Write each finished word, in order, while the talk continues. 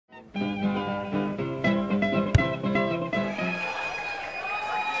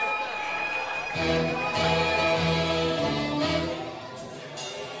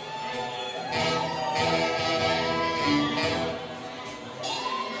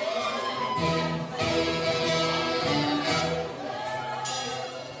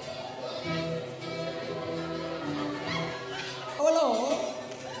Hello.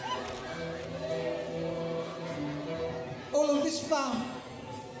 All of this fun.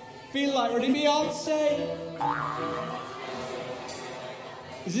 Feel like we're in Beyonce.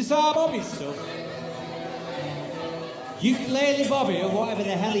 Is this our Bobby stuff? Ukulele Bobby, or whatever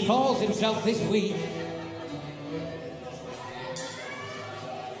the hell he calls himself this week.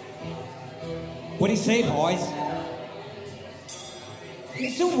 What do you say, boys?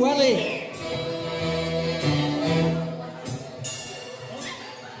 It's a welly.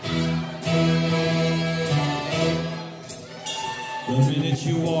 The minute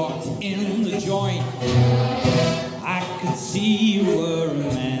you walked in the joint, I could see you were a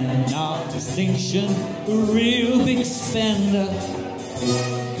man of distinction, a real big spender,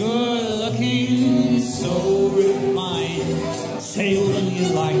 good looking, so refined. Say, wouldn't you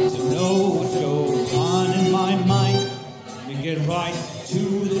like to know what goes on in my mind? We get right to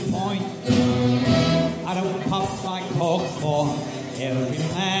the point. I don't pop my cork for every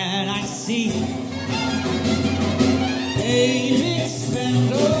man I see. Hey, big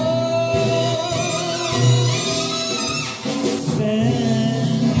spender,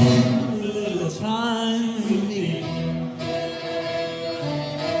 spend a little time with me.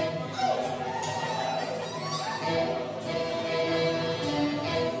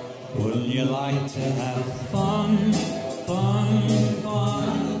 Wouldn't you like to have fun, fun,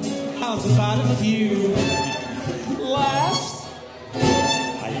 fun? How's about a few laughs?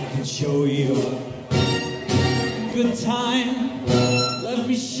 I can show you a good time. Let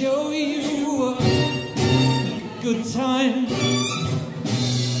me show you a good time.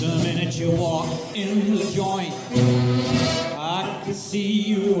 The minute you walk in the joint, I could see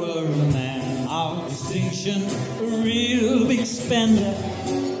you were a man of distinction, a real big spender,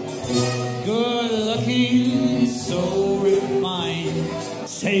 good looking, so refined.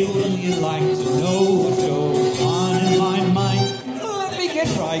 Say, wouldn't you like to know what goes on in my mind? Let me get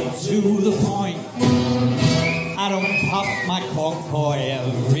right to the point. I don't pop my cork for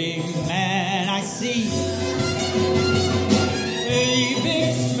every man I see.